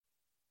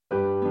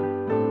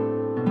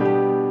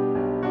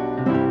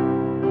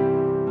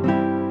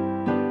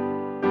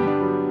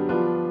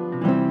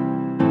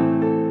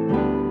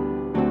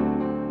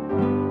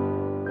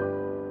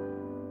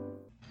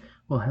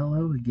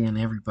again,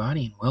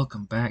 everybody, and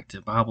welcome back to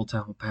Bible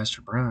Time with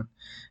Pastor Brian.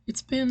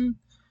 It's been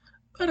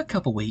about a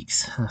couple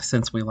weeks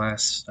since we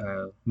last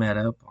met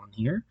up on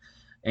here,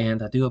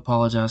 and I do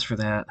apologize for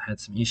that. I had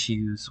some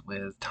issues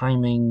with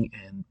timing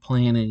and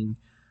planning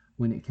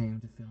when it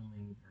came to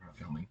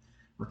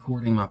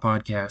recording my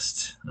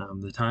podcast.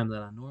 The time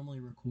that I normally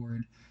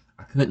record,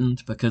 I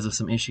couldn't because of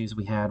some issues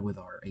we had with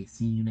our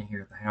AC unit here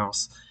at the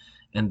house,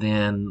 and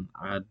then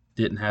I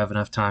didn't have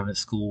enough time at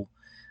school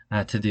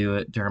to do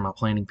it during my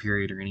planning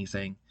period or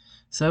anything.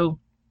 So,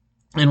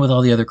 and with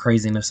all the other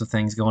craziness of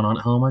things going on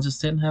at home, I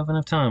just didn't have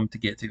enough time to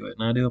get to it,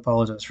 and I do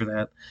apologize for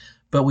that.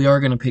 But we are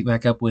going to pick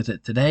back up with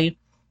it today,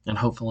 and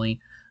hopefully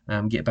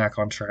get back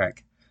on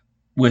track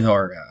with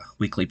our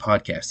weekly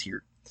podcast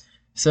here.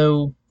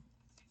 So,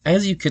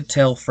 as you could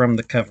tell from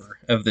the cover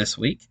of this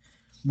week,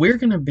 we're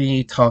going to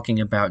be talking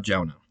about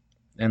Jonah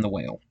and the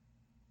whale.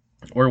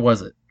 Or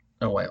was it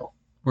a whale?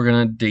 We're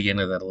going to dig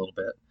into that a little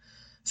bit.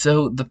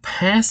 So the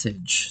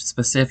passage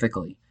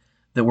specifically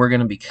that we're going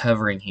to be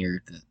covering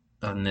here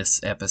on this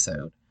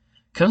episode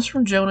comes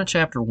from Jonah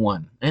chapter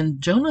 1.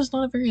 And Jonah's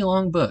not a very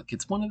long book.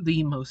 It's one of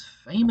the most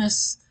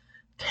famous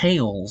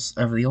tales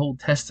of the Old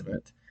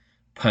Testament.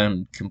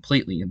 Pun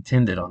completely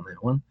intended on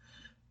that one.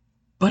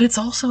 But it's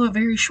also a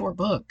very short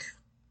book.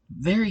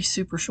 Very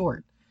super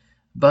short.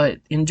 But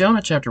in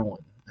Jonah chapter 1,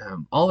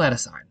 all that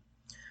aside,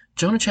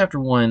 Jonah chapter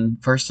 1,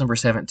 verse number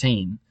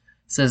 17,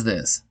 says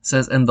this,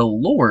 and the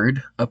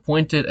Lord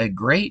appointed a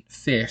great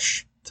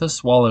fish to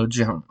swallow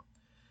Jonah.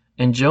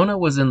 And Jonah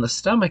was in the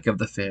stomach of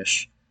the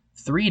fish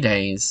 3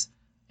 days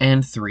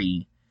and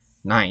 3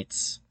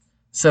 nights.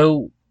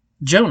 So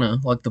Jonah,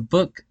 like the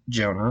book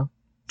Jonah,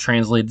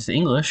 translated to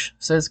English,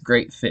 says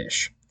great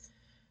fish.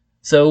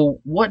 So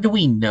what do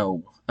we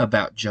know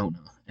about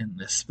Jonah in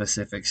this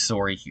specific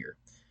story here?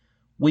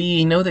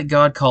 We know that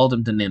God called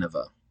him to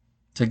Nineveh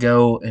to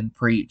go and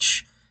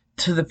preach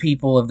to the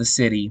people of the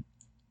city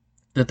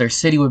that their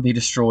city would be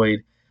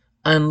destroyed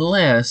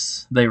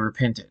unless they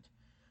repented.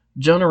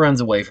 Jonah runs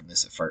away from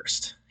this at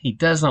first. He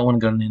does not want to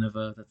go to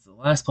Nineveh. That's the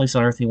last place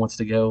on earth he wants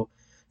to go.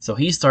 So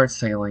he starts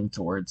sailing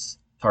towards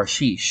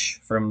Tarshish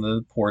from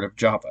the port of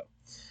Joppa.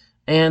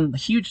 And a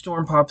huge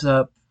storm pops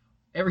up.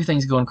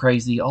 Everything's going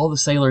crazy. All the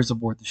sailors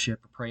aboard the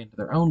ship are praying to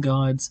their own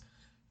gods,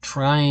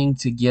 trying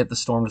to get the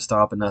storm to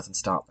stop, and nothing's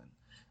stopping.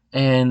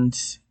 And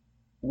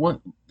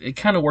it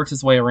kind of works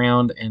its way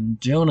around, and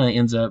Jonah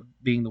ends up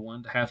being the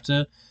one to have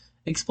to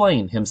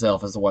explain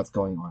himself as to what's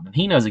going on. And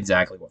he knows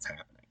exactly what's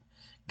happening.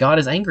 God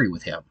is angry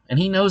with him, and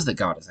he knows that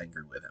God is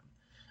angry with him.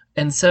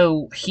 And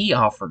so he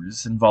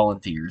offers and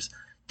volunteers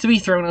to be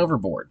thrown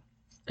overboard.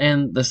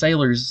 And the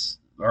sailors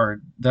are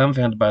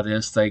dumbfounded by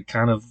this. They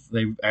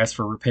ask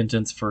for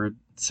repentance for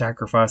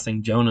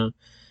sacrificing Jonah,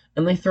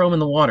 and they throw him in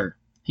the water.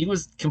 He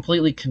was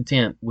completely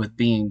content with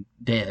being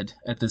dead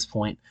at this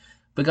point,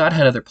 but God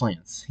had other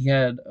plans. He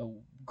had a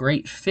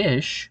great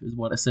fish, is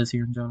what it says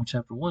here in Jonah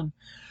chapter 1,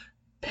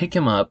 pick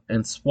him up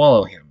and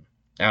swallow him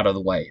out of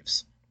the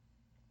waves.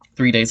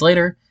 3 days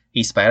later,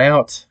 he spat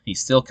out. He's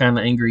still kind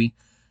of angry.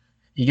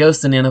 He goes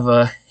to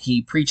Nineveh.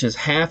 He preaches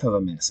half of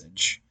a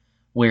message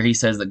where he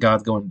says that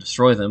God's going to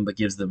destroy them, but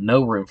gives them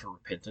no room for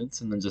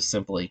repentance, and then just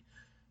simply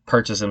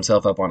perches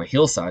himself up on a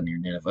hillside near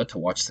Nineveh to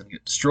watch them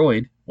get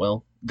destroyed.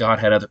 Well, God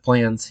had other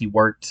plans. He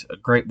worked a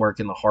great work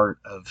in the heart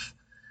of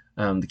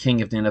the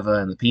king of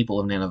Nineveh and the people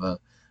of Nineveh,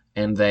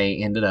 and they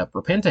ended up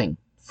repenting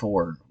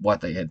for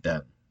what they had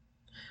done.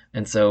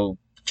 And so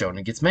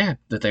Jonah gets mad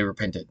that they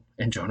repented,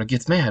 and Jonah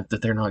gets mad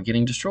that they're not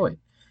getting destroyed.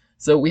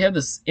 So we have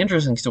this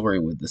interesting story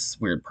with this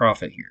weird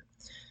prophet here.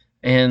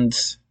 And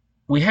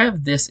we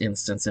have this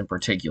instance in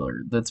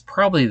particular that's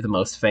probably the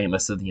most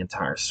famous of the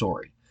entire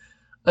story,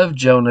 of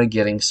Jonah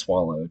getting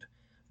swallowed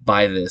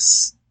by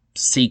this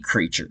sea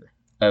creature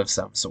of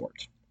some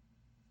sort.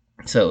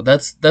 So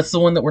that's the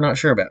one that we're not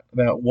sure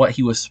about what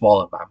he was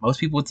swallowed by. Most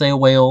people would say a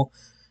whale.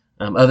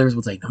 Others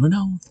would say,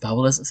 no, the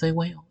Bible doesn't say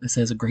whale. It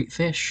says a great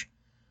fish.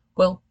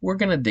 Well, we're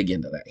going to dig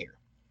into that here.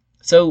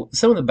 So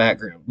some of the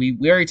background, we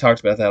already talked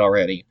about that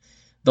already.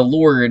 The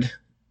Lord,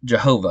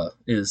 Jehovah,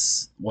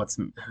 is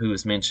who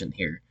is mentioned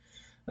here.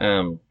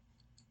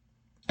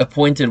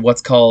 Appointed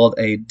what's called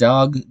a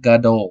dog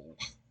gadol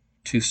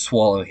to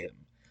swallow him.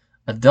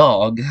 A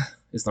dog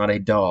is not a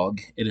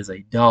dog. It is a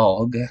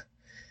dog. It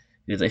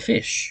is a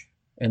fish.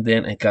 And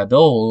then a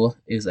gadol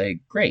is a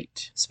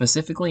great,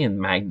 specifically in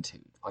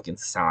magnitude, like in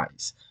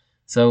size.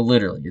 So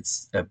literally,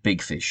 it's a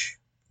big fish.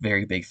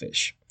 Very big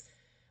fish.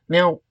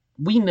 Now,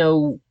 we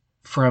know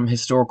from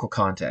historical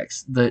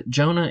context that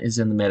Jonah is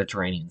in the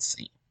Mediterranean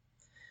Sea.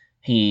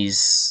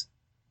 He's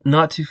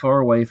not too far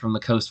away from the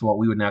coast of what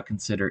we would now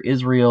consider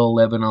Israel,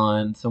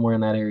 Lebanon, somewhere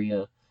in that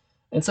area.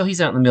 And so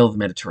he's out in the middle of the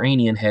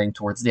Mediterranean heading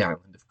towards the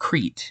island of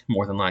Crete,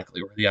 more than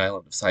likely, or the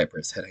island of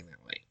Cyprus heading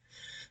that way.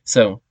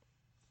 So,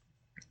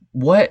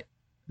 what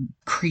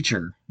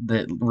creature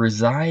that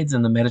resides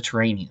in the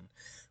Mediterranean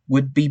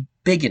would be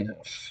big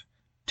enough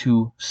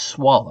to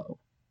swallow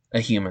a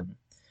human?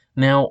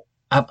 Now,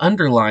 I've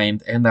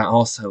underlined and I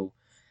also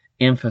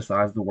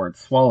emphasized the word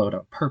swallowed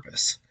on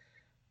purpose,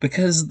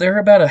 because there are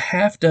about a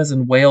half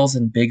dozen whales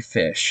and big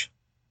fish,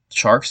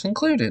 sharks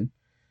included,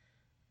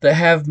 that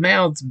have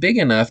mouths big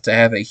enough to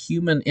have a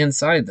human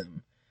inside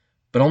them,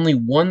 but only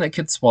one that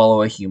could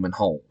swallow a human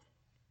whole.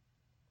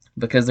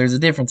 Because there's a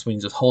difference between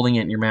just holding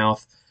it in your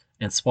mouth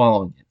and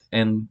swallowing it.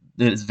 And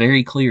it's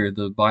very clear,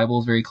 the Bible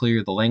is very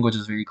clear, the language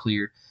is very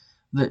clear,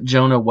 that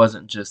Jonah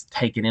wasn't just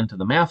taken into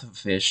the mouth of a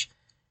fish,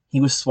 he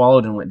was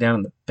swallowed and went down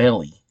in the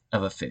belly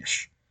of a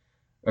fish,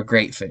 a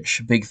great fish,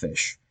 a big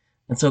fish.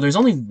 And so there's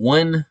only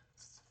one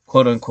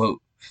quote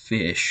unquote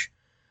fish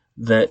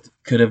that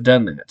could have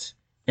done that,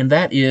 and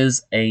that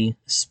is a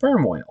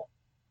sperm whale.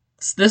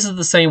 This is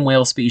the same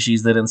whale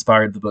species that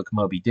inspired the book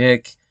Moby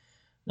Dick.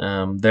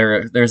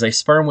 There's a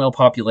sperm whale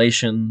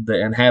population that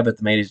inhabit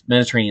the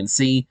Mediterranean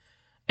Sea,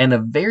 and a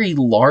very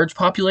large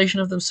population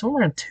of them,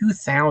 somewhere around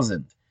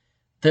 2,000,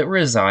 that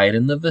reside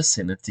in the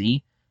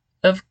vicinity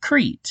of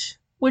Crete,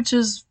 which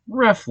is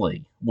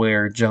roughly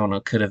where Jonah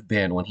could have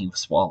been when he was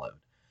swallowed.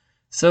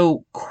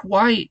 So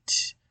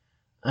quite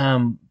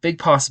big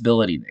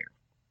possibility there.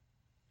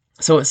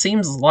 So it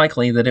seems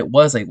likely that it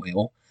was a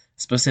whale,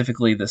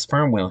 specifically the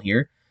sperm whale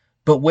here.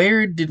 But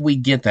where did we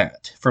get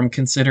that from,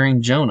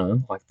 considering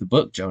Jonah, like the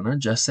book Jonah,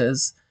 just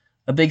says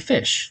a big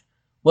fish?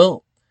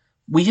 Well,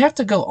 we have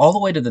to go all the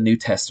way to the New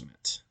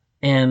Testament,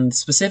 and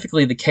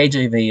specifically the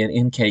KJV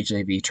and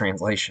NKJV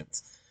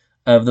translations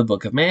of the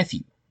book of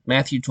Matthew.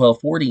 Matthew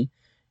 12:40,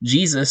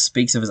 Jesus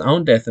speaks of his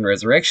own death and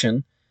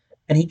resurrection,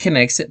 and he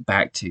connects it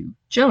back to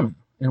Jonah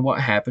and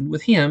what happened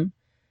with him.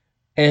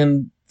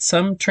 And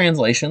some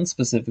translations,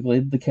 specifically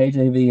the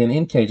KJV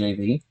and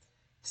NKJV,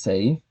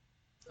 say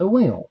a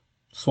whale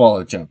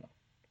swallowed Jonah.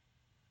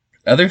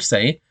 Others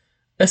say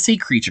a sea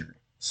creature.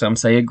 Some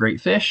say a great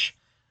fish,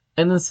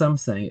 and then some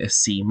say a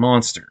sea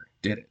monster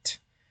did it.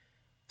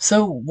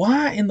 So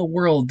why in the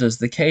world does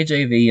the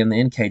KJV and the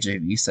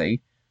NKJV say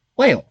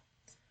whale?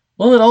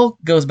 Well, it all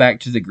goes back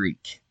to the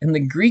Greek, and the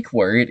Greek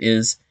word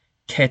is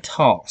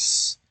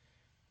ketos,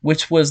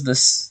 which was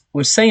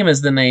same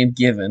as the name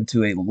given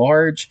to a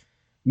large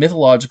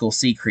mythological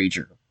sea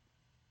creature.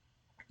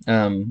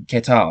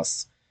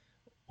 Ketos,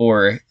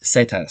 or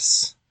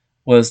Cetus,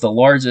 was the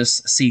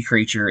largest sea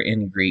creature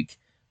in Greek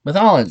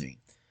mythology.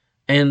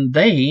 And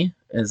they,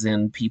 as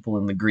in people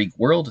in the Greek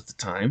world at the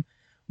time,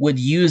 would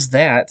use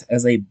that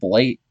as a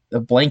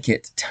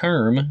blanket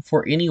term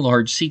for any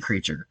large sea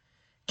creature.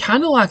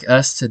 Kind of like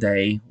us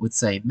today would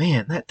say,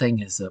 man, that thing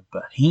is a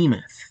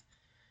behemoth.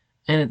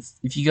 And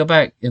if you go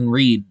back and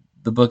read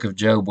the book of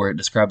Job where it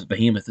describes a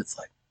behemoth, it's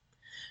like,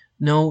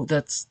 no,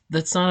 that's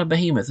not a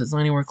behemoth. It's not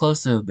anywhere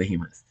close to a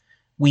behemoth.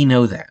 We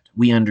know that.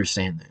 We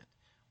understand that.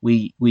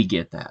 We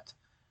get that.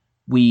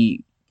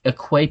 We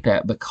equate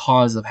that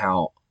because of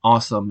how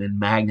awesome in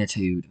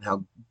magnitude and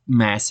how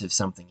massive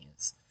something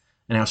is,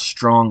 and how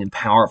strong and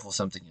powerful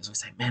something is. We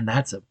say, man,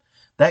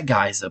 that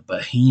guy's a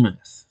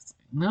behemoth.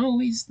 No,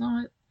 he's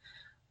not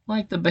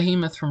like the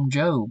behemoth from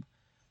Job.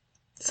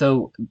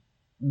 So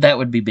that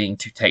would be being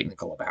too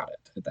technical about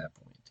it at that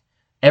point.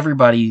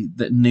 Everybody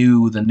that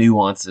knew the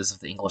nuances of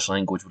the English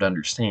language would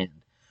understand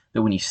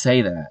that when you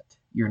say that,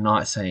 you're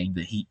not saying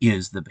that he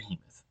is the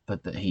behemoth,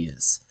 but that he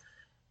is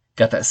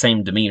got that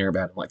same demeanor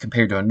about him. Like,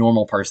 compared to a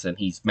normal person,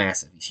 he's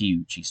massive, he's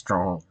huge, he's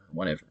strong, or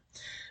whatever.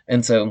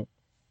 And so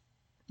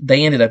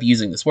they ended up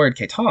using this word,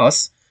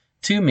 ketos,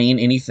 to mean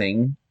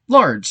anything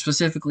large,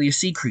 specifically a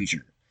sea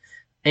creature.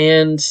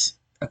 And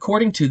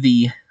according to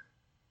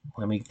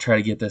let me try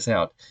to get this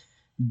out,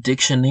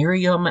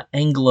 Dictionarium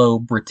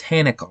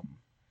Anglo-Britannicum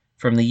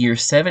from the year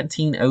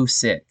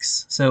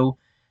 1706, so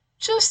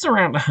just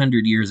around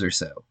 100 years or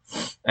so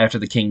after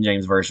the King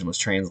James Version was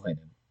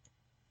translated,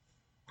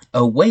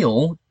 a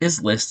whale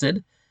is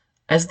listed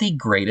as the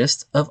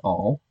greatest of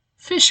all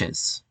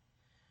fishes,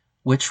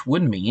 which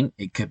would mean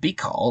it could be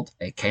called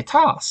a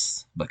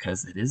ketos,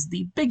 because it is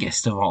the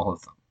biggest of all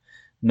of them.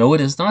 No,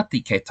 it is not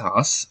the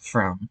ketos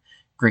from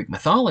Greek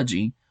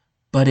mythology,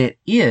 but it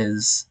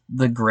is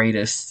the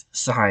greatest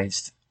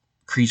sized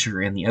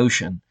creature in the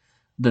ocean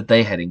that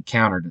they had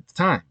encountered at the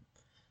time.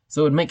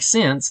 So it would make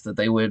sense that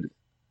they would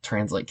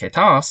translate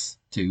ketos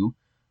to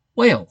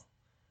whale,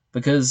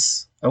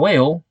 because a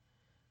whale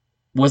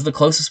was the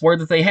closest word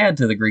that they had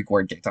to the Greek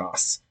word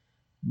ketos.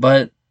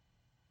 But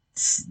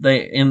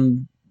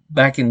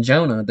back in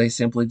Jonah, they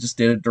simply just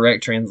did a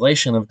direct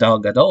translation of dal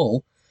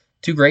gadol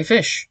to great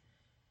fish.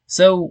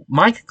 So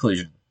my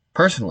conclusion,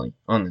 personally,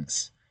 on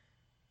this,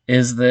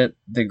 is that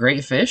the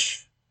great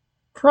fish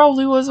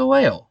probably was a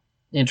whale,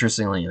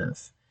 interestingly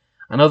enough.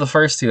 I know the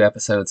first two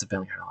episodes have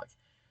been kind of like,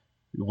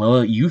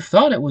 well, you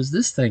thought it was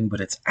this thing,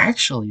 but it's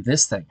actually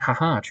this thing.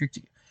 Haha, I tricked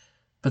you.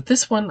 But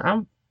this one,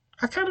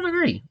 I kind of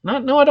agree.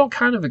 No, I don't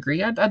kind of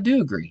agree. I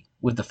do agree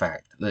with the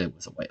fact that it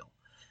was a whale.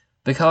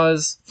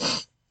 Because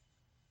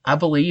I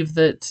believe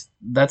that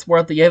that's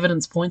where the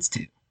evidence points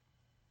to.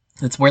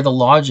 That's where the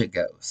logic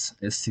goes,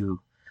 is to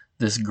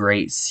this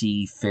great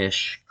sea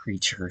fish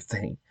creature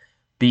thing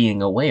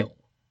being a whale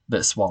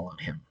that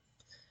swallowed him.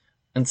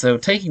 And so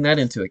taking that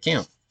into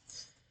account,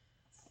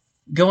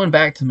 going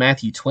back to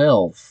Matthew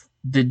 12,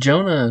 did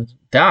Jonah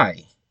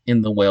die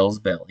in the whale's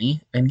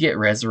belly and get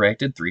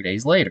resurrected 3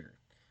 days later?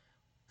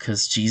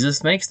 Because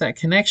Jesus makes that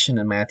connection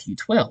in Matthew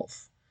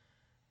 12.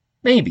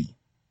 Maybe.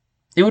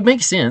 It would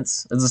make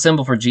sense as a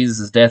symbol for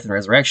Jesus' death and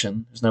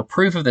resurrection. There's no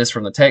proof of this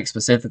from the text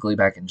specifically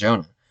back in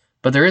Jonah,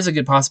 but there is a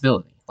good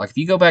possibility. Like if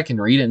you go back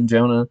and read it in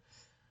Jonah,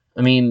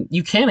 I mean,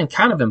 you can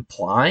kind of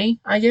imply,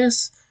 I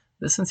guess,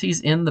 that since he's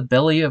in the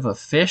belly of a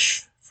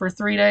fish for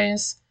 3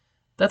 days,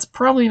 that's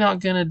probably not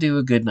going to do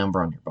a good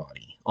number on your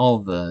body. All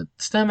of the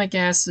stomach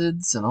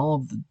acids and all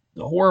of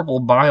the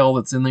horrible bile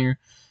that's in there,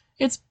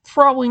 it's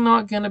probably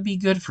not going to be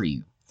good for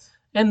you.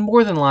 And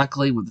more than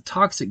likely, with the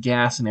toxic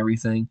gas and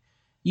everything,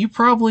 you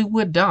probably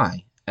would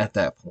die at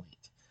that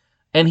point.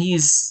 And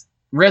he's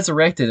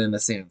resurrected in a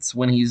sense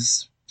when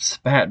he's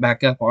spat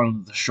back up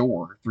onto the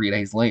shore 3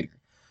 days later,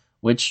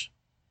 which,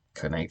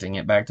 connecting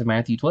it back to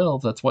Matthew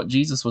 12, that's what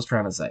Jesus was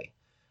trying to say,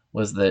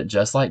 was that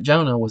just like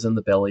Jonah was in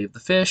the belly of the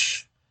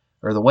fish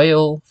or the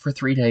whale for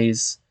 3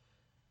 days,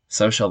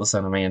 so shall the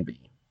Son of Man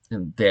be,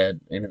 and dead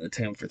and in the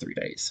tomb for 3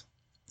 days.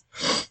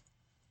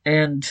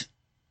 And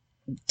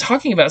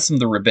talking about some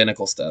of the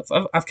rabbinical stuff,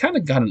 I've kind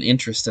of got an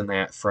interest in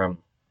that from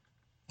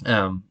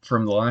the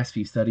last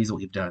few studies that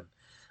we've done.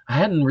 I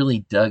hadn't really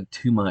dug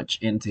too much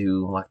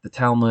into like the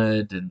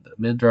Talmud and the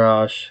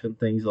Midrash and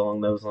things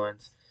along those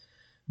lines,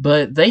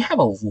 but they have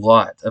a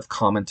lot of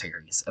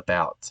commentaries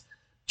about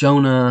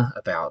Jonah,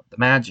 about the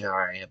Magi, not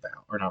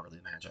really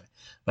the Magi,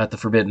 about the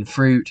forbidden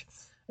fruit.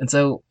 And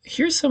so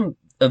here's some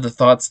of the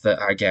thoughts that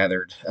I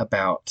gathered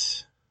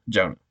about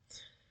Jonah.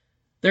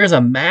 There's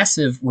a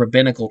massive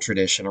rabbinical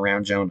tradition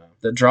around Jonah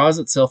that draws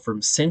itself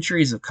from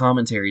centuries of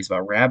commentaries by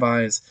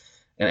rabbis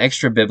and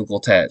extra biblical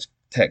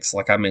texts,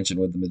 like I mentioned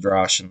with the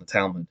Midrash and the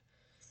Talmud.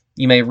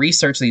 You may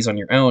research these on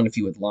your own if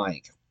you would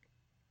like,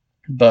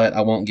 but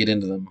I won't get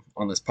into them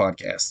on this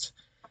podcast.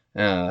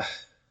 And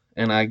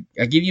I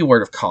give you a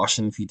word of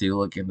caution if you do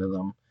look into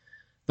them.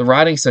 The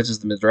writings such as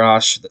the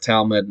Midrash, the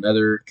Talmud, and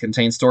other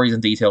contain stories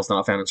and details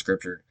not found in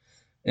Scripture,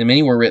 and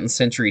many were written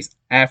centuries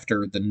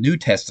after the New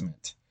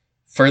Testament,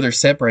 further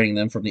separating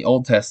them from the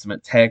Old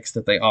Testament texts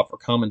that they offer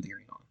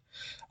commentary on.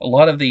 A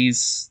lot of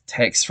these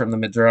texts from the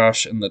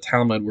Midrash and the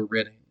Talmud were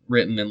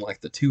written in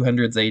like the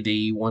 200s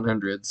AD,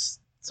 100s,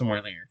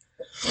 somewhere there.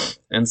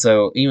 And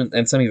so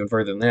some even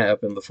further than that,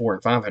 up in the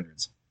 400s and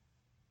 500s.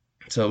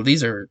 So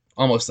these are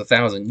almost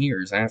 1,000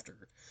 years after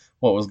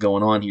what was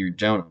going on here in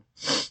Jonah.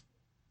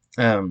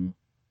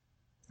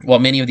 While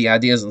many of the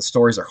ideas and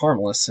stories are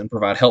harmless and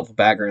provide helpful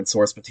background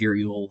source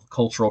material,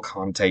 cultural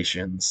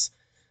connotations,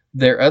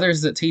 there are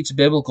others that teach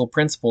biblical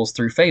principles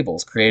through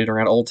fables created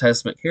around Old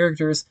Testament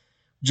characters,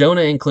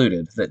 Jonah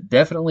included, that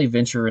definitely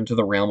venture into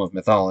the realm of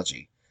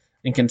mythology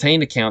and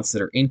contain accounts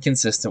that are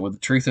inconsistent with the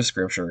truth of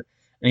Scripture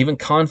and even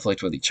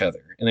conflict with each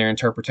other in their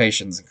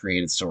interpretations and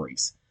created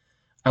stories.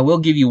 I will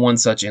give you one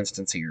such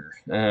instance here,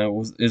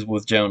 is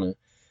with Jonah,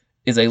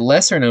 is a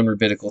lesser-known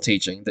rabbinical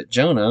teaching that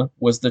Jonah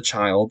was the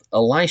child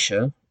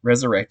Elisha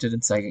resurrected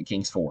in 2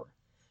 Kings 4.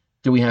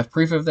 Do we have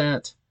proof of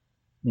that?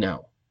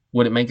 No.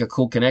 Would it make a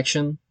cool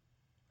connection?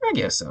 I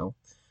guess so.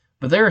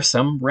 But there are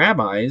some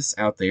rabbis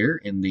out there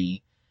in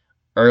the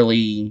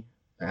early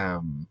AD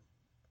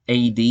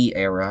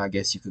era, I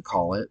guess you could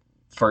call it,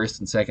 1st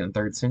and 2nd and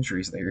 3rd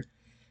centuries there,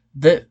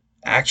 that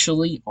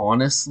actually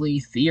honestly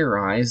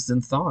theorized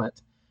and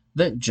thought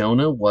that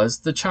Jonah was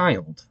the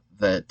child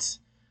that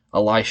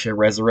Elisha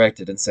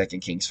resurrected in 2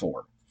 Kings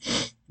 4.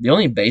 The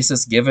only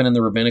basis given in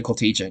the rabbinical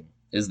teaching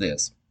is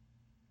this,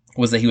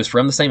 was that he was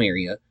from the same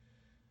area.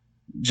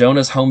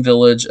 Jonah's home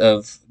village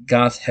of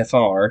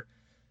Gath-Hefer,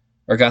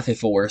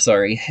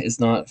 is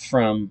not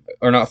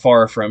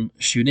far from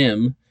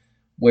Shunem,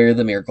 where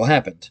the miracle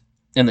happened,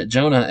 and that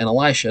Jonah and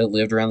Elisha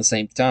lived around the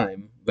same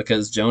time,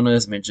 because Jonah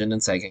is mentioned in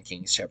 2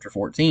 Kings chapter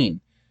 14,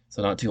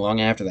 so not too long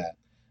after that.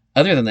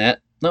 Other than that,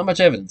 not much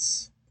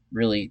evidence,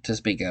 really, to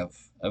speak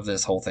of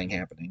this whole thing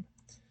happening.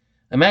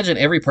 Imagine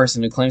every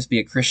person who claims to be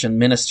a Christian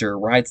minister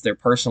writes their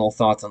personal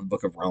thoughts on the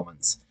book of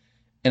Romans,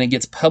 and it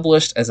gets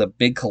published as a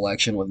big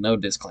collection with no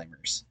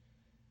disclaimers.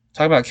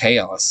 Talk about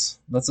chaos.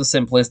 That's a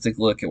simplistic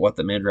look at what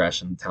the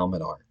Midrash and the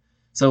Talmud are.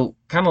 So,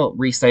 kind of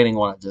restating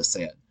what I just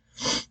said.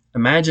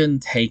 Imagine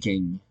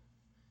taking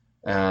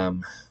a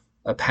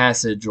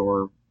passage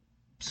or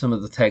some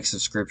of the text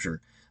of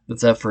Scripture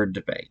that's up for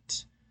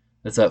debate,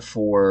 that's up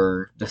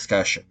for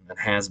discussion, and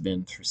has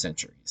been for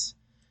centuries.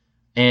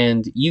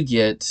 And you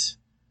get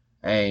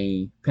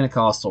a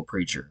Pentecostal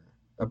preacher,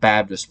 a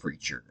Baptist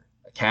preacher,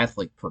 a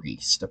Catholic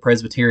priest, a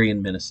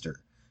Presbyterian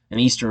minister, an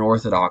Eastern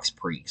Orthodox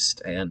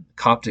priest, and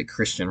Coptic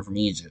Christian from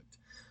Egypt,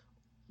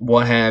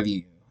 what have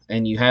you,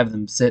 and you have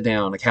them sit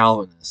down, a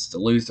Calvinist, a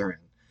Lutheran,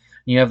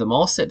 you have them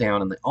all sit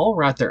down and they all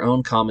write their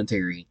own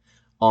commentary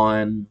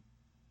on,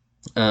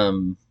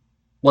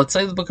 let's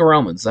say the book of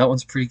Romans. That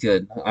one's pretty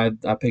good. I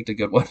picked a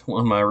good one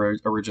on my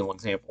original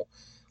example.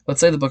 Let's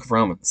say the book of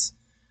Romans.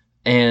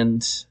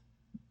 And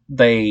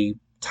they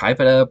type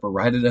it up or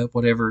write it up,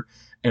 whatever,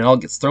 and it all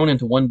gets thrown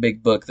into one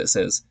big book that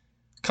says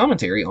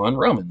commentary on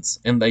Romans,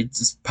 and they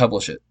just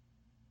publish it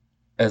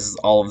as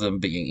all of them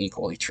being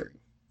equally true.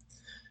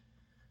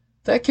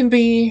 that can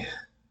be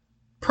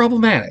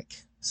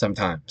problematic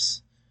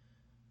sometimes.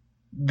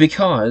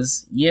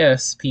 Because,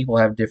 yes, people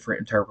have different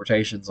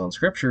interpretations on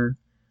Scripture,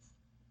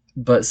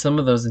 but some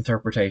of those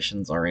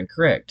interpretations are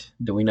incorrect.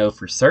 Do we know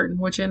for certain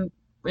which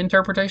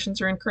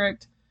interpretations are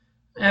incorrect?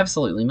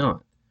 Absolutely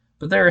not.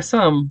 But there are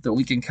some that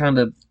we can kind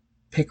of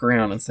pick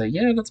around and say,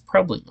 yeah, that's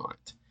probably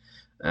not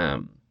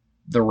um,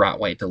 the right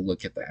way to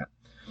look at that.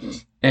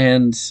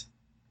 And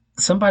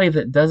somebody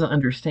that doesn't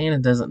understand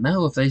and doesn't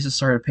know, if they just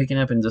started picking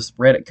up and just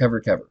read it cover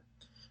to cover,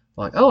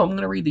 like, oh, I'm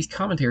going to read these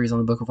commentaries on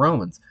the book of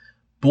Romans.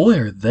 Boy,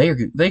 are they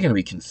going to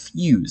be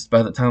confused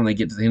by the time they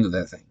get to the end of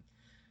that thing.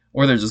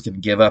 Or they're just going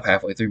to give up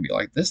halfway through and be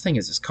like, this thing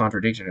is just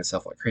contradicting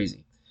itself like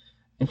crazy.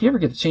 And if you ever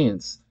get the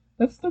chance,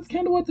 that's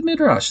kind of what the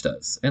Midrash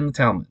does and the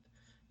Talmud.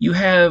 You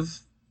have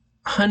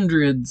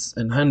hundreds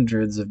and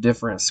hundreds of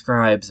different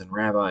scribes and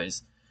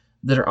rabbis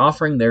that are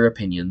offering their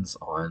opinions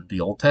on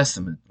the Old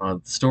Testament,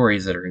 on the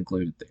stories that are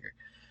included there.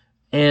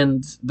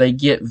 And they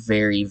get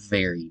very,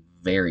 very,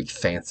 very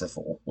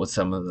fanciful with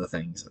some of the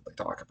things that they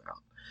talk about.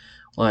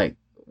 Like,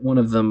 one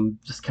of them,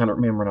 just kind of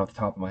remembering off the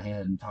top of my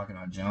head and talking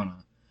about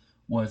Jonah,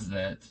 was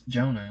that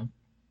Jonah,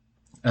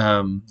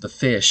 the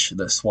fish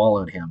that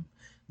swallowed him,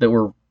 that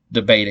we're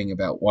debating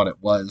about what it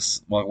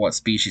was, what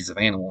species of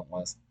animal it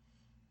was,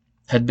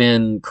 had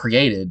been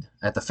created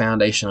at the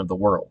foundation of the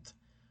world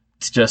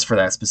just for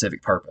that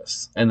specific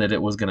purpose, and that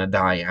it was going to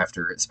die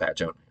after it spat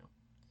Jonah out.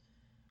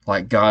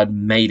 Like, God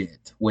made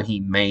it when he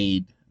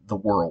made the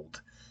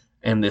world,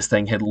 and this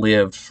thing had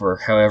lived for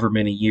however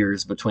many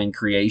years between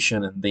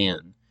creation and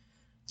then,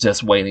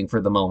 just waiting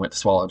for the moment to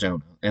swallow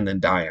Jonah and then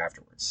die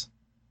afterwards.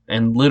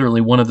 And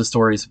literally, one of the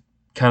stories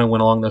kind of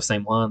went along those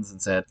same lines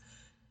and said,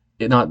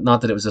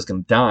 not that it was just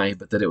going to die,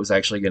 but that it was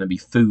actually going to be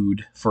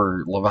food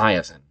for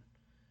Leviathan.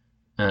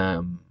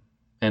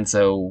 And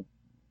so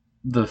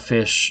the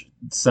fish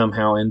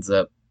somehow ends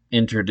up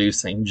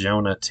introducing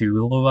Jonah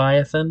to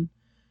Leviathan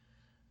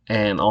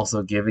and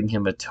also giving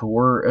him a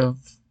tour of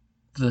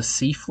the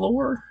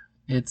seafloor.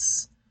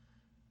 It's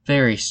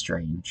very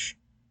strange.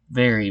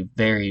 Very,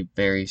 very,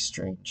 very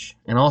strange.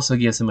 And also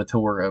gives him a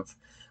tour of,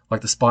 like,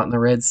 the spot in the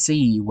Red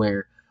Sea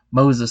where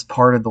Moses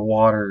parted the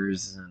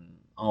waters and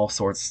all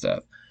sorts of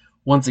stuff.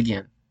 Once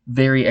again,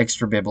 very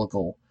extra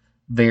biblical,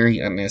 very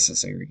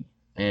unnecessary,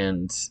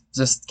 and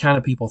just kind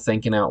of people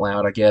thinking out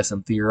loud, I guess,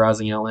 and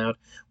theorizing out loud,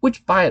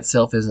 which by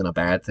itself isn't a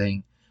bad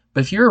thing.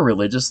 But if you're a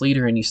religious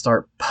leader and you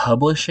start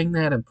publishing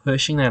that and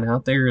pushing that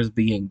out there as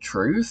being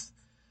truth,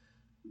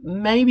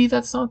 maybe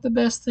that's not the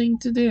best thing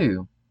to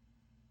do.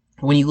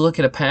 When you look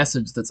at a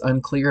passage that's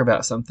unclear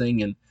about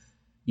something and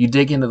you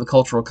dig into the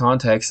cultural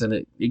context and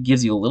it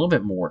gives you a little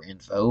bit more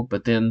info,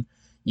 but then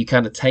you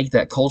kind of take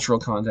that cultural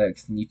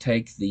context and you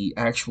take the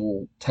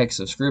actual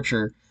text of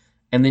Scripture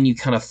and then you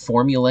kind of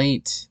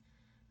formulate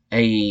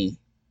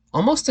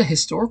almost a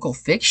historical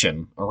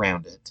fiction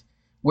around it,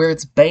 where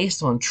it's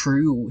based on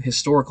true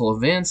historical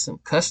events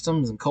and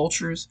customs and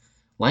cultures,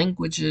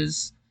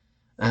 languages,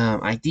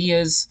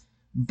 ideas,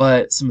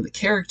 but some of the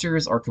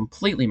characters are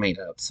completely made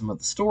up. Some of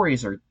the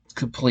stories are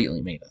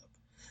completely made up.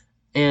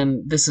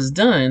 And this is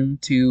done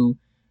to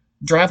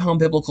drive home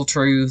biblical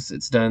truth.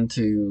 It's done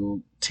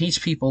to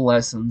teach people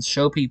lessons,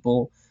 show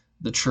people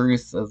the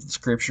truth of the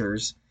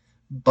Scriptures,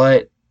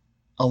 but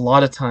a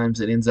lot of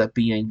times it ends up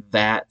being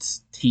that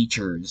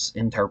teacher's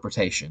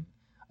interpretation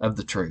of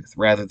the truth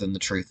rather than the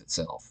truth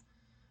itself.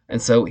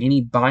 And so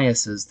any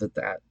biases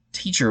that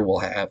teacher will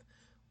have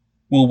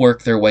will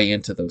work their way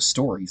into those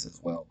stories as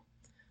well,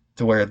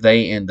 to where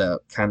they end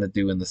up kind of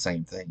doing the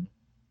same thing.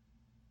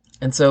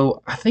 And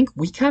so I think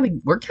we're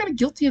kind of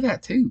guilty of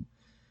that too,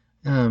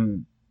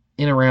 in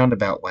a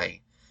roundabout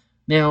way.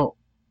 Now,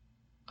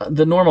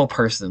 the normal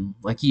person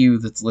like you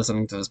that's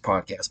listening to this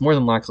podcast, more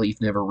than likely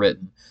you've never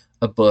written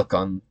a book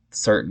on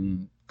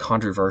certain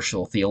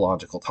controversial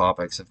theological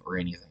topics or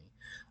anything.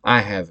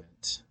 I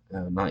haven't,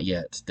 not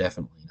yet,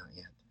 definitely not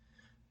yet.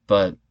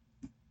 But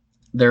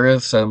there are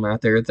some out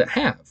there that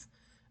have,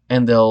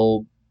 and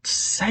they'll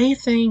say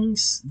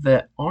things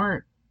that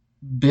aren't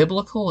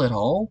biblical at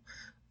all.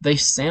 They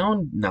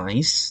sound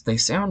nice, they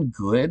sound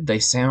good, they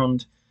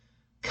sound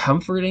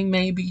comforting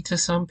maybe to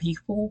some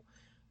people,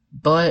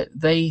 but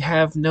they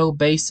have no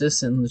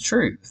basis in the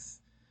truth.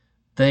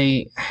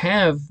 They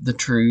have the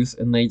truth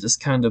and they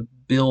just kind of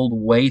build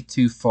way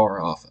too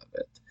far off of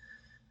it.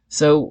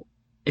 So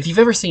if you've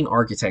ever seen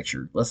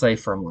architecture, let's say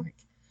from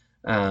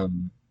like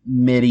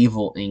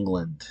medieval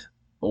England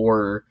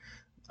or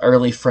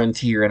early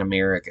frontier in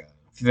America,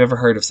 if you've ever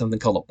heard of something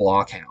called a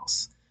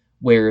blockhouse,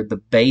 where the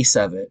base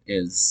of it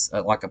is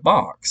like a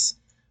box,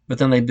 but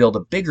then they build a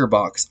bigger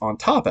box on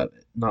top of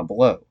it, not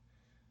below,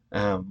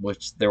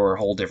 which there were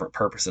whole different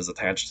purposes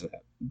attached to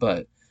that.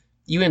 But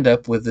you end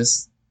up with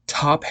this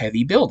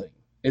top-heavy building.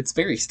 It's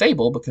very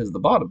stable because the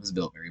bottom is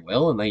built very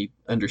well and they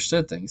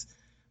understood things.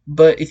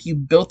 But if you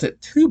built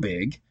it too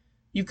big,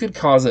 you could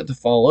cause it to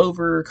fall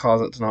over,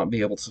 cause it to not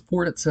be able to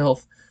support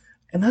itself.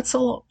 And that's a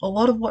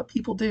lot of what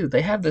people do.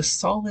 They have this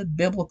solid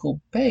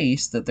biblical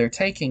base that they're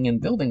taking and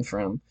building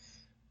from,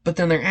 but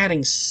then they're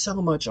adding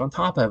so much on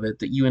top of it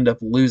that you end up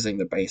losing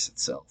the base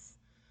itself.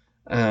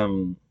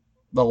 Um,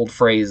 the old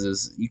phrase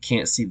is, you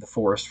can't see the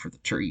forest for the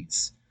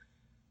trees.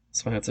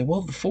 So I'd say,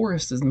 well, the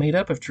forest is made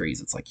up of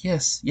trees. It's like,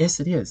 yes,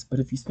 it is. But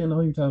if you spend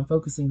all your time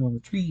focusing on the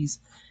trees,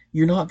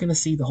 you're not going to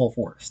see the whole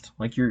forest.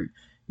 Like you're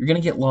going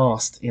to get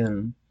lost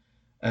in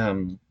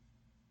um,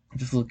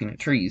 just looking at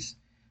trees,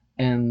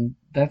 and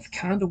that's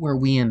kind of where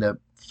we end up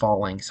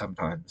falling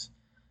sometimes.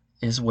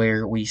 Is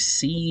where we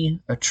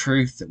see a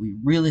truth that we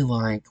really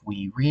like,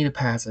 we read a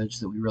passage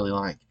that we really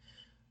like,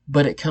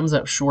 but it comes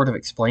up short of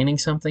explaining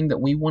something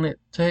that we want it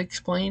to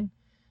explain,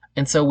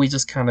 and so we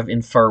just kind of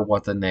infer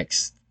what the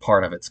next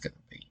part of it's going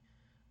to be.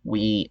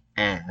 We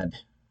add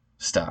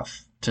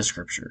stuff to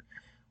Scripture.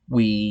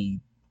 We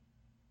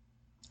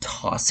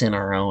toss in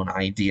our own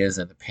ideas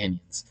and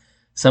opinions,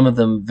 some of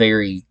them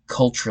very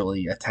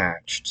culturally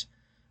attached.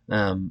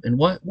 And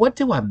what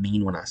do I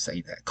mean when I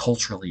say that?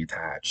 Culturally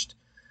attached.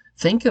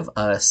 Think of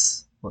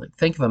us, like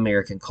think of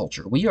American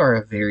culture. We are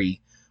a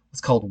very what's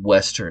called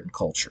Western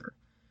culture.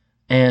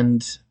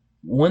 And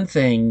one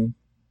thing,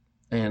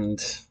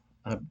 and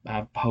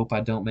I hope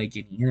I don't make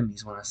any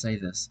enemies when I say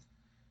this,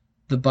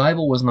 the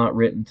Bible was not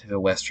written to a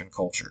Western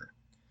culture.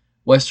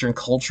 Western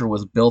culture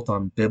was built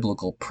on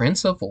biblical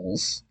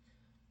principles,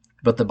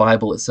 but the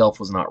Bible itself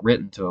was not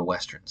written to a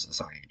Western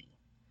society.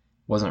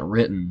 It wasn't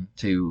written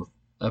to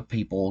a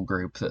people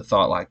group that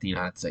thought like the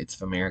United States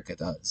of America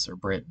does, or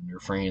Britain, or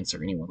France,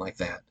 or anyone like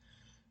that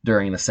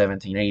during the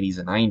 1780s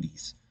and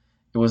 90s.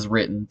 It was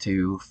written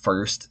to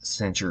first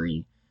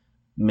century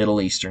Middle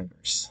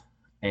Easterners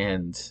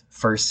and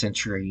first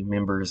century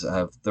members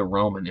of the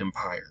Roman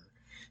Empire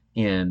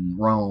in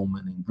Rome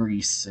and in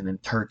Greece and in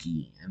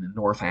Turkey and in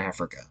North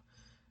Africa.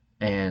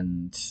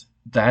 And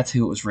that's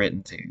who it was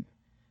written to.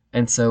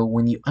 And so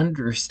when you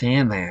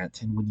understand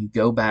that, and when you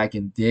go back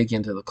and dig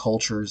into the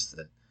cultures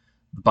that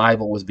the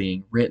Bible was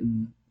being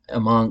written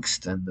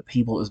amongst and the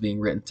people it was being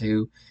written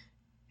to,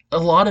 a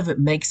lot of it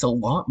makes a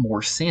lot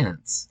more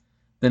sense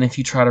than if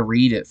you try to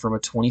read it from a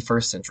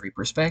 21st century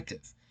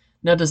perspective.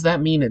 Now, does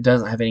that mean it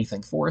doesn't have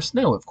anything for us?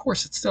 No, of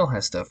course it still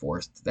has stuff for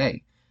us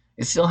today.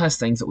 It still has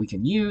things that we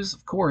can use,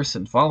 of course,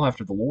 and follow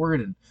after the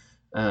Lord,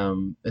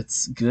 and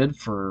it's good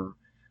for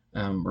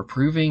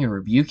reproving and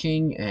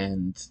rebuking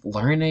and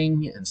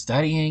learning and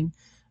studying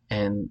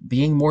and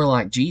being more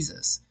like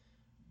Jesus.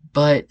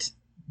 But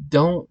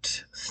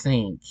don't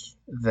think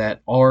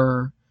that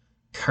our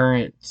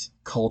current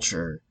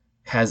culture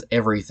has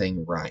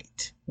everything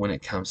right when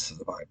it comes to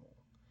the Bible.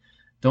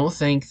 Don't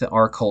think that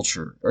our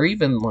culture, or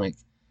even like,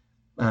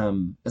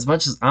 as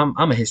much as I'm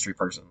a history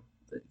person.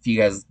 If you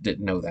guys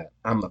didn't know that,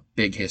 I'm a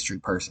big history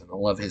person. I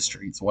love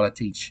history. It's what I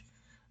teach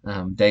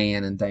day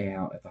in and day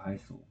out at the high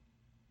school.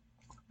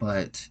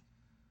 But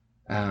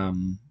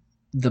um,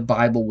 the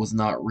Bible was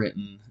not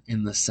written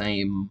in the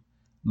same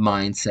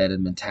mindset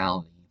and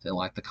mentality that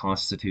like the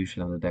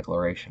Constitution and the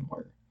Declaration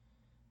were.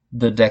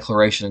 The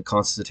Declaration and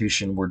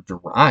Constitution were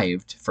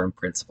derived from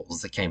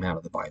principles that came out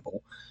of the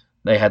Bible.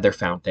 They had their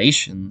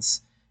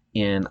foundations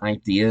in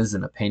ideas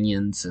and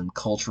opinions and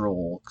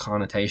cultural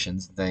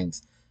connotations and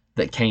things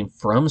that came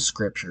from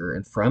Scripture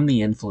and from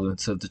the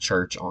influence of the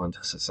church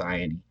onto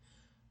society.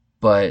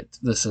 But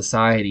the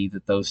society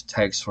that those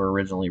texts were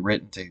originally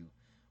written to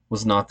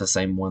was not the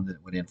same one that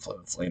it would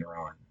influence later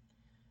on.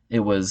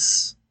 It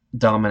was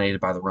dominated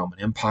by the Roman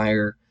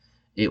Empire.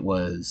 It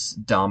was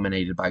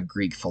dominated by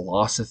Greek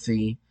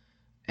philosophy,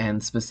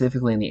 and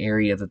specifically in the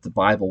area that the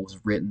Bible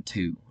was written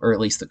to, or at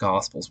least the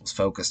Gospels was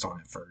focused on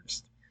at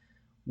first,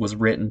 was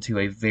written to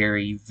a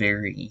very,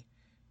 very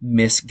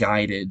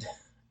misguided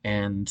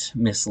and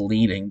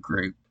misleading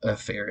group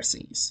of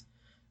Pharisees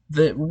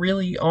that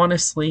really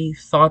honestly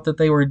thought that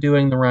they were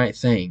doing the right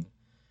thing.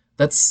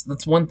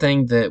 That's one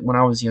thing that when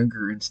I was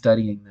younger and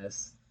studying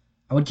this,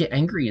 I would get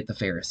angry at the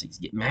Pharisees,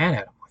 get mad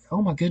at them. Like,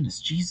 oh my goodness,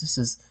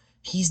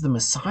 he's the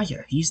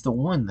Messiah. He's the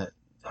one that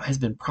has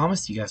been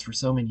promised to you guys for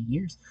so many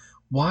years.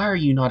 Why are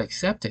you not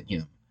accepting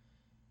him?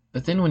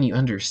 But then when you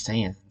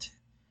understand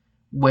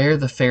where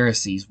the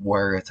Pharisees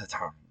were at the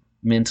time,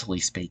 mentally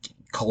speaking,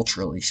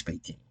 culturally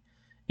speaking,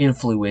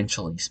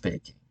 influentially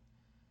speaking,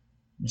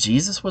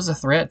 Jesus was a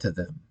threat to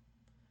them.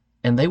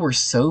 And they were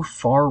so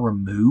far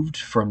removed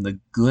from the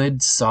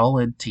good,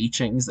 solid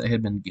teachings that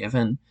had been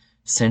given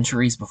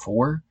centuries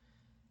before,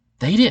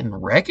 they didn't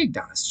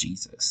recognize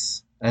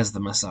Jesus as the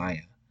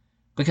Messiah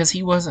because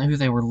he wasn't who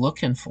they were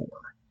looking for.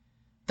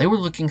 They were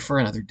looking for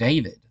another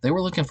David. They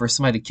were looking for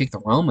somebody to kick the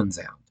Romans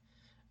out.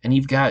 And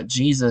you've got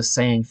Jesus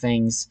saying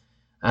things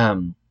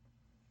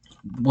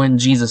when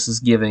Jesus is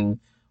giving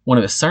one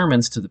of his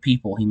sermons to the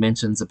people. He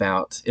mentions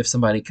about if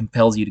somebody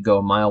compels you to go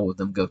a mile with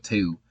them, go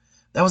two.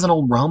 That was an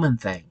old Roman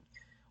thing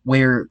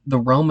where the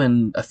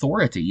Roman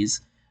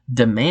authorities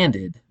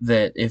demanded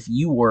that if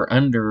you were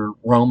under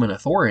Roman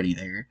authority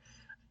there,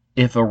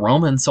 if a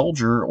Roman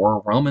soldier or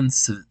a Roman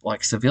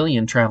like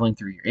civilian traveling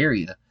through your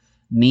area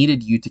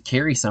needed you to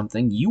carry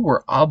something, you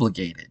were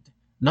obligated,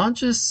 not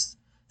just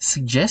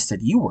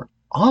suggested, you were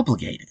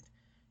obligated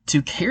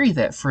to carry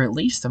that for at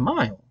least a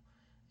mile.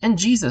 And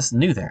Jesus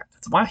knew that.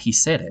 That's why he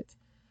said it.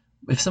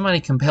 If somebody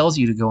compels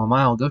you to go a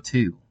mile, go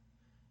two.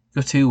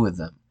 Go two with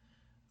them.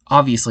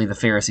 Obviously, the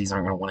Pharisees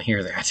aren't going to want to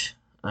hear that.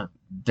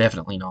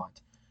 Definitely not.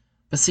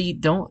 But see,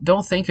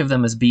 don't think of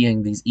them as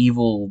being these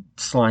evil,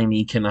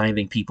 slimy,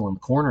 conniving people in the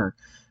corner.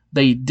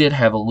 They did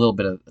have a little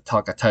bit of a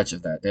touch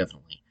of that,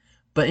 definitely.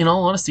 But in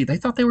all honesty, they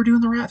thought they were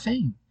doing the right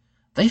thing.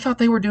 They thought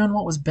they were doing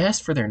what was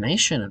best for their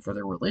nation and for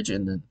their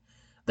religion, and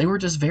they were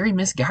just very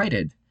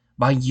misguided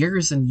by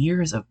years and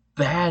years of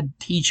bad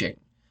teaching.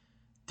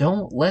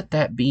 Don't let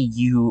that be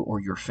you or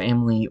your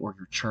family or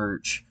your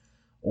church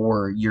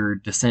or your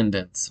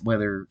descendants,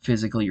 whether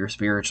physically or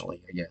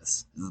spiritually, I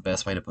guess is the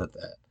best way to put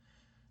that.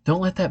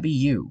 Don't let that be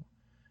you.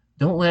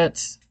 Don't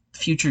let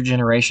future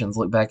generations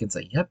look back and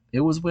say, "Yep,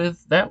 it was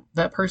with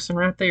that person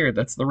right there.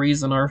 That's the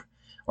reason our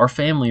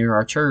family or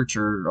our church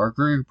or our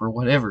group or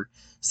whatever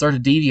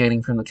started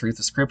deviating from the truth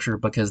of Scripture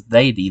because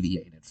they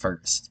deviated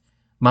first.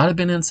 Might have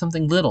been in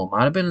something little,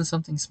 might have been in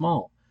something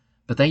small,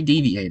 but they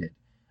deviated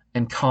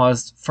and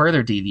caused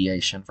further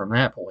deviation from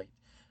that point.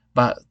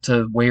 But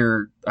to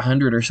where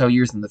 100 or so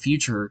years in the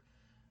future,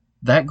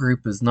 that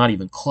group is not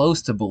even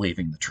close to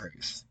believing the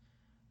truth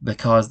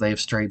because they've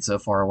strayed so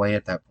far away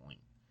at that point.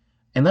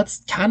 And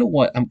that's kind of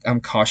what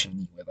I'm cautioning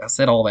you with. I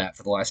said all that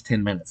for the last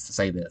 10 minutes to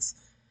say this.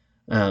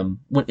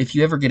 If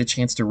you ever get a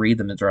chance to read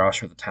the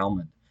Midrash or the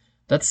Talmud,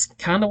 that's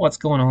kind of what's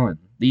going on.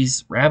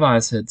 These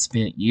rabbis had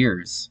spent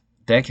years,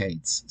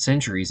 decades,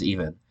 centuries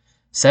even,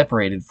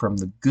 separated from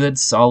the good,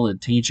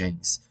 solid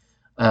teachings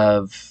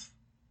of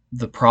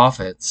the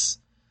prophets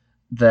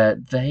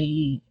that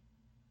they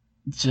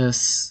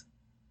just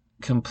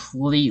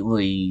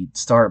completely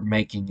start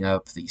making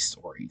up these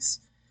stories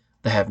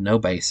that have no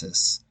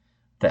basis,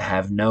 that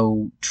have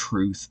no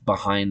truth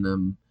behind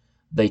them.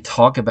 They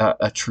talk about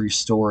a true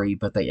story,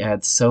 but they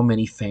add so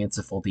many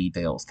fanciful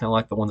details, kind of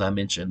like the ones I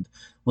mentioned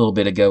a little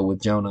bit ago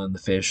with Jonah and the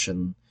fish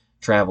and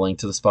traveling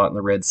to the spot in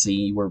the Red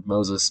Sea where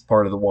Moses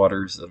parted the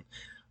waters and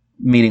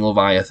meeting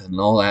Leviathan and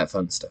all that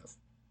fun stuff.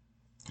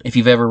 If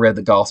you've ever read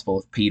the Gospel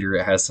of Peter,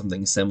 it has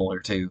something similar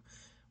to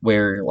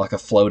where like a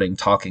floating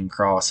talking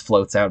cross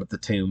floats out at the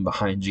tomb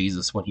behind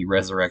Jesus when he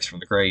resurrects from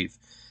the grave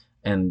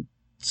and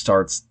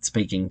starts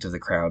speaking to the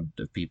crowd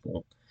of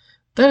people.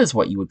 That is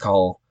what you would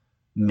call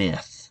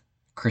myth,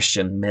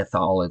 Christian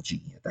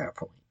mythology at that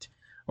point,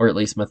 or at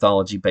least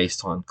mythology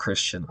based on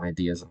Christian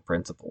ideas and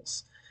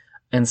principles.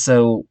 And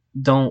so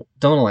don't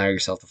allow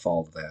yourself to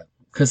fall to that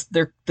because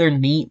they're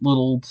neat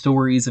little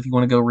stories if you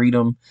want to go read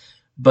them,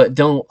 but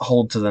don't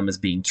hold to them as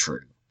being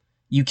true.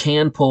 You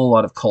can pull a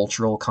lot of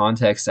cultural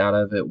context out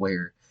of it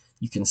where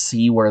you can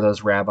see where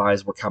those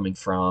rabbis were coming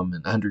from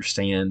and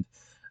understand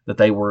that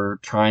they were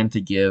trying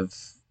to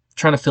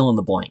fill in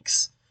the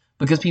blanks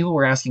because people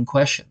were asking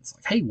questions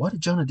like, hey, what did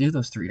Jonah do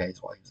those 3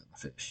 days while he was in the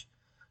fish?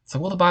 So,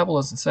 well, the Bible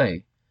doesn't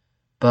say,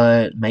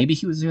 but maybe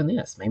he was doing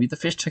this. Maybe the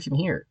fish took him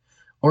here.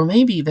 Or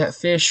maybe that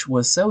fish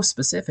was so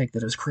specific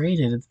that it was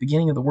created at the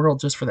beginning of the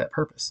world just for that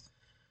purpose.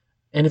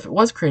 And if it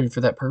was created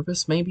for that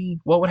purpose, maybe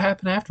what would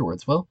happen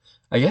afterwards? Well,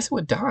 I guess it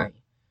would die.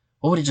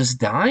 Well, would it just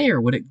die or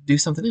would it do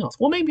something else?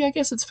 Well, maybe I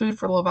guess it's food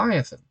for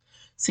Leviathan.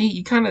 See,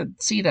 you kind of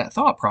see that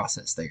thought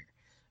process there.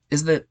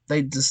 Is that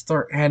they just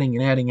start adding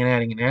and adding and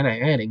adding and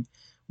adding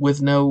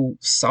with no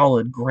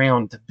solid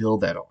ground to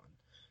build that on.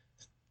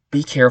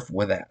 Be careful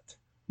with that.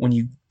 When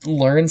you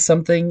learn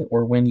something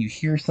or when you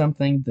hear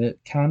something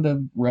that kind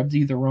of rubs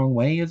you the wrong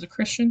way as a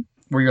Christian,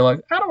 where you're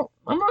like,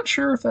 I'm not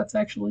sure if that's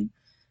actually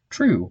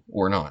true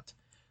or not.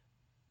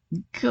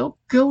 Go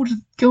to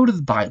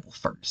the Bible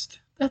first.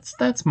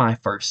 That's my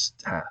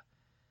first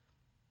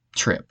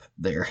trip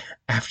there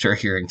after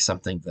hearing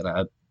something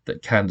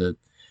that kind of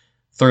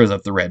throws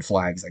up the red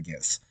flags, I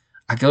guess.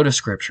 I go to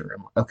Scripture.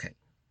 I'm like, okay,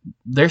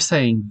 they're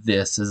saying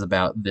this is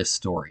about this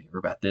story or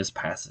about this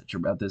passage or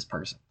about this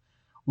person.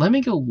 Let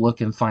me go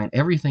look and find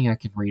everything I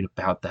can read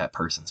about that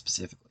person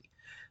specifically.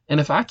 And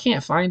if I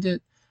can't find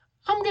it,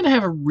 I'm going to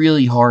have a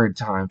really hard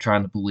time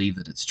trying to believe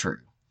that it's true.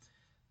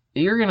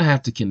 You're going to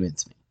have to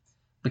convince me.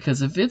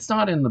 Because if it's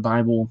not in the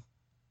Bible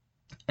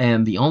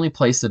and the only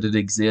place that it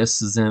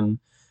exists is in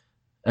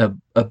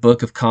a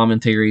book of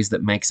commentaries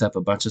that makes up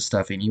a bunch of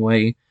stuff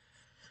anyway,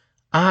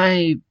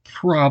 I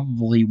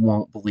probably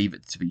won't believe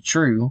it to be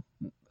true.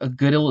 A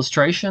good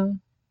illustration?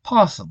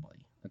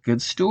 Possibly. A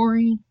good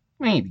story?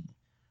 Maybe.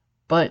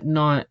 But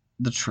not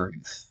the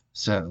truth.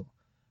 So,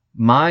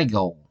 my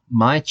goal,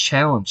 my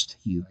challenge to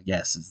you, I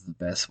guess is the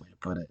best way to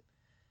put it,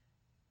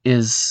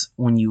 is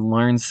when you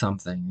learn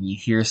something, you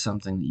hear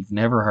something that you've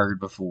never heard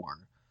before,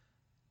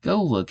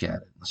 go look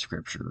at it in the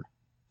Scripture.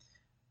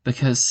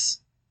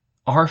 Because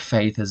our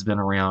faith has been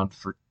around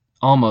for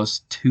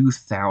almost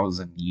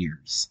 2,000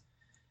 years.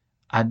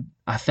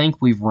 I think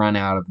we've run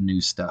out of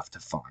new stuff to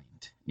find,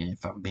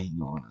 if I'm being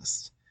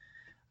honest.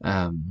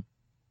 I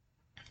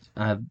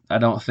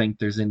don't think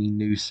there's any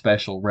new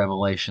special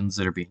revelations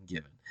that are being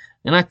given.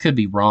 And I could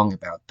be wrong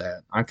about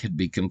that. I could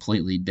be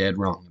completely dead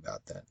wrong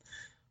about that.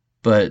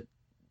 But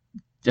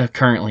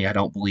currently, I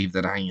don't believe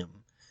that I am.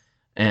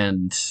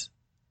 And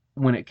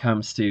when it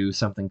comes to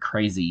something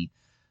crazy,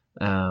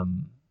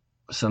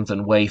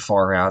 something way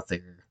far out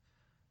there,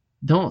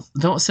 don't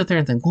sit there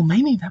and think, well,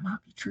 maybe that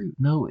might be true.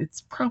 No,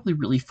 it's probably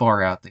really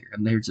far out there,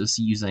 and they're just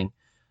using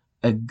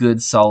a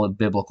good solid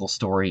biblical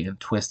story and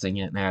twisting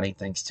it and adding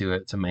things to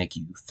it to make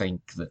you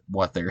think that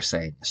what they're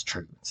saying is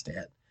true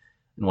instead,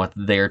 and what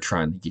they're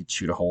trying to get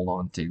you to hold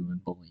on to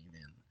and believe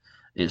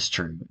in is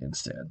true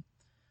instead.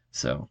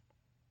 So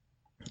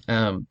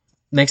um,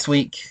 next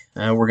week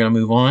we're gonna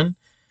move on,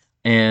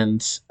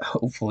 and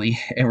hopefully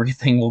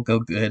everything will go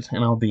good,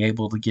 and I'll be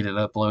able to get it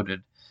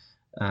uploaded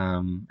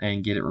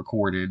and get it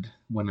recorded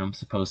when I'm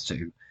supposed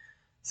to.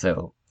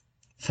 So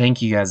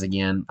thank you guys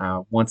again.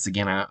 Once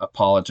again, I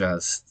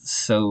apologize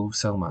so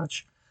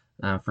much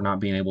for not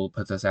being able to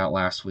put this out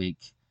last week.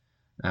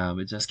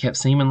 It just kept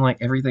seeming like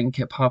everything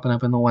kept popping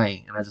up in the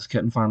way, and I just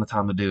couldn't find the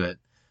time to do it.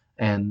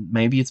 And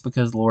maybe it's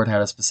because the Lord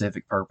had a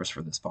specific purpose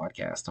for this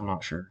podcast. I'm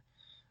not sure.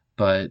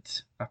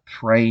 But I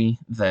pray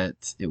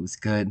that it was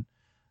good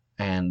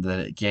and that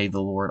it gave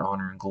the Lord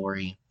honor and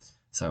glory.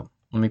 So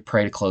let me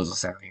pray to close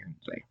us out here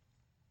today.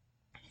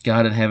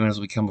 God in heaven, as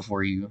we come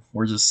before you,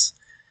 we're just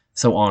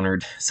so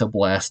honored, so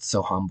blessed,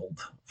 so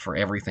humbled for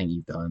everything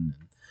you've done,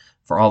 and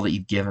for all that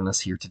you've given us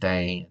here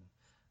today,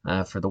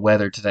 and for the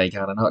weather today,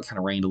 God. I know it kind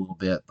of rained a little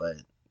bit, but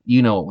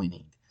you know what we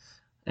need.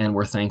 And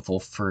we're thankful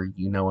for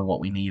you knowing what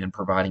we need and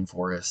providing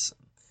for us.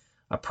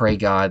 I pray,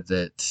 God,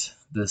 that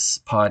this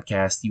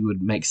podcast, you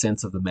would make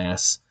sense of the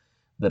mess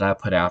that I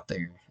put out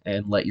there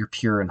and let your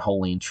pure and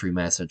holy and true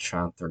message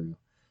shine through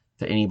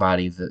to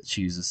anybody that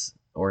chooses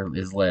or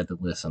is led to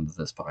listen to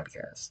this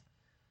podcast.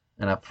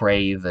 And I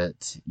pray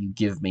that you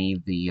give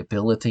me the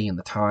ability and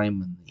the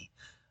time and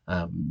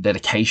the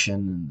dedication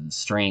and the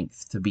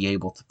strength to be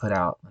able to put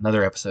out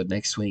another episode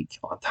next week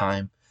on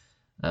time,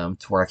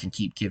 to where I can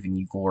keep giving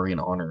you glory and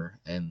honor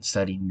and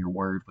studying your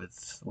word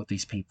with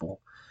these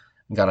people.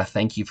 And God, I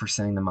thank you for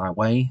sending them my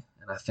way,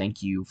 and I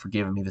thank you for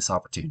giving me this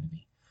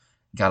opportunity.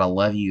 God, I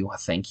love you, I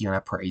thank you, and I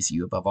praise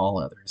you above all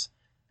others.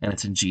 And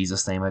it's in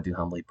Jesus' name I do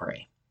humbly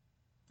pray.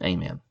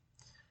 Amen.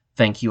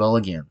 Thank you all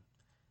again,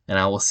 and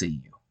I will see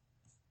you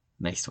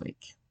next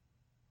week.